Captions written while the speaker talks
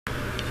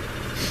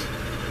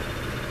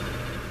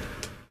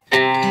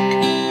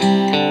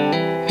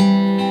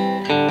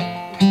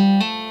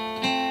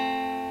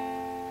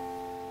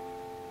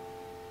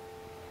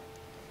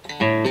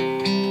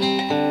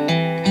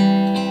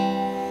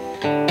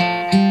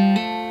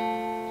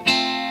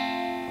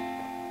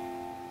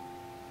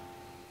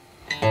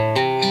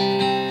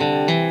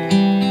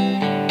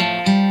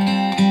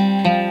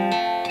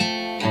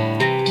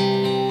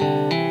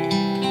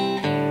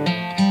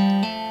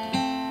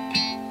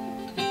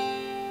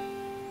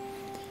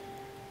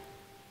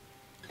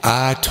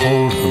I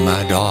told her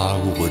my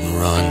dog wouldn't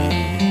run.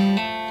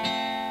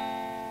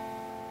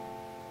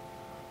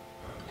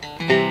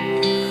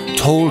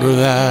 Told her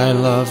that I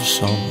loved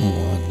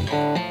someone.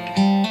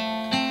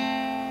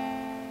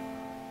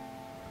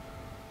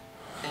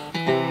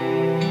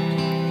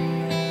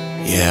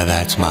 Yeah,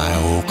 that's my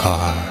old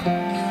car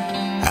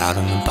out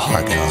in the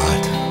parking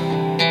lot.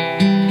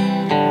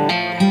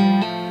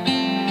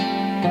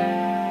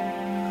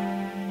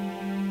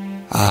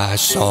 I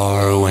saw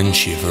her when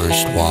she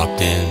first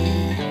walked in.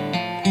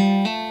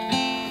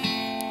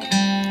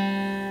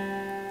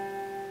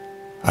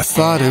 I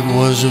thought it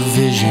was a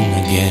vision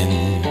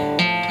again.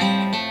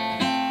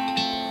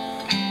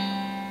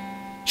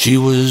 She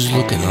was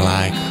looking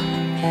like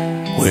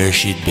where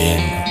she'd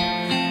been,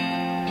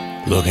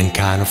 looking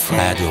kind of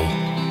fragile.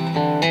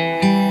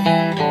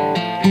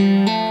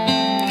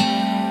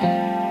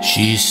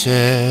 She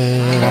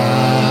said,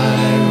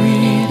 I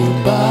read the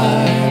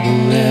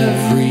Bible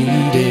every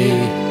day,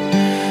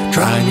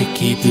 trying to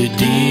keep the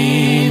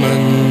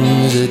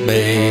demons at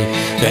bay.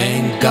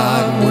 Thank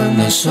God when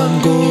the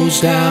sun goes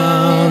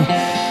down,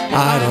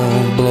 I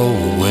don't blow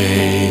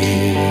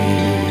away.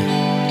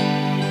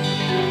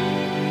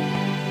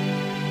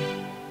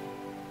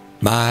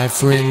 My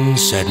friend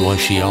said, was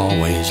she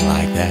always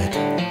like that?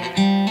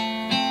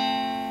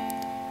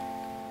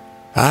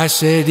 I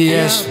said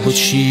yes, but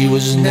she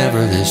was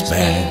never this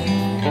bad.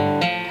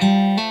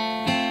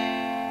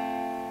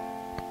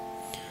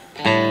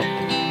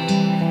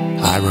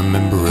 I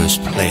remember us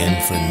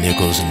playing for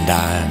nickels and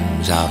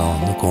dimes out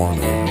on the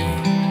corner.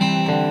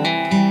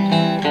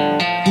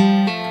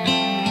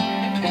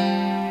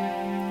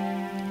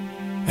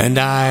 And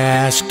I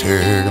asked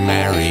her to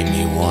marry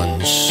me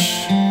once.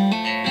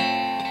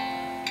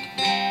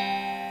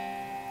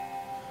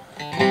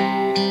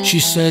 She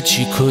said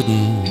she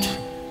couldn't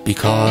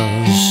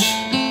because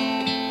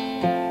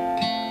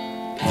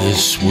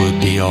this would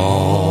be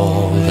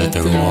all that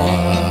there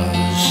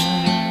was.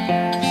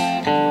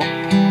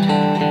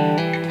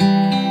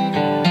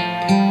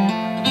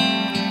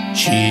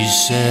 She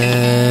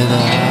said, I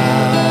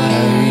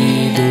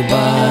read the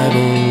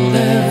Bible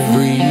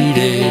every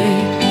day,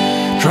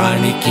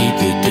 trying to keep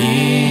the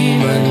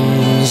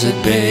demons at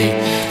bay.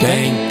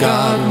 Thank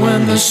God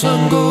when the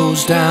sun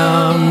goes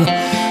down,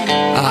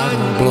 I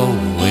don't blow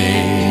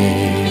away.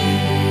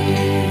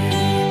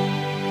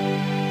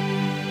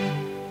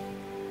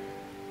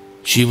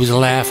 She was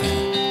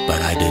laughing,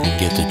 but I didn't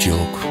get the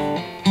joke.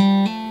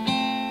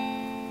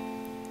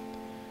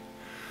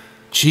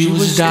 She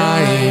was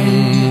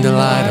dying to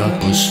light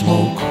up a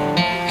smoke.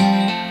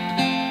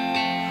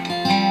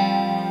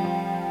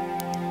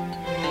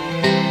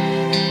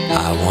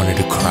 I wanted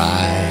to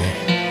cry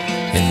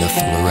in the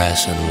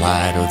fluorescent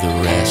light of the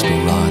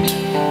restaurant.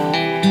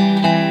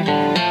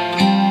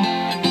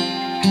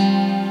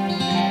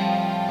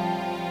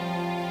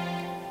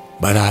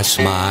 But I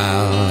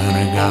smiled and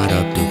I got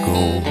up to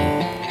go.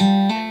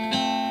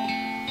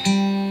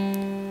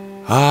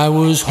 I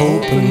was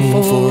hoping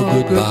for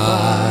a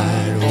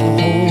goodbye to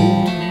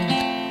hold,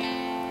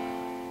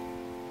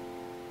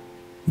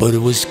 but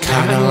it was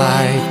kinda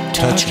like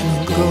touching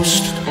a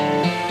ghost.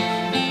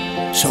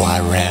 So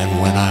I ran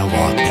when I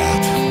walked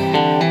out.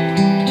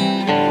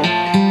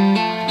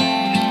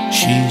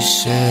 She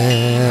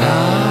said, I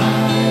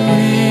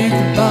read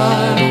the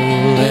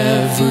Bible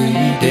every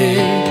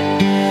day,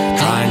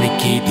 trying to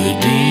keep the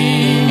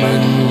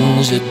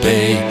demons at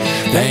bay.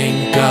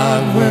 Thank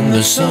God when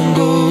the sun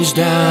goes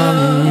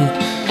down,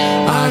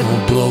 I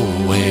don't blow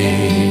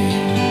away.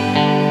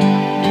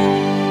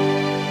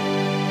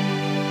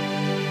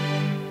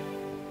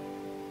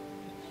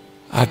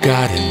 I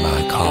got in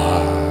my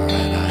car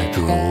and I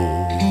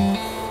drove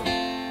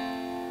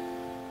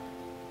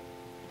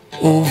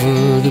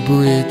over the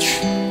bridge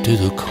to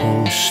the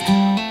coast,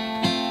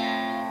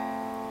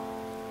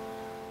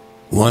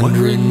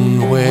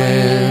 wondering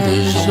where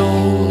there's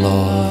old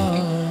love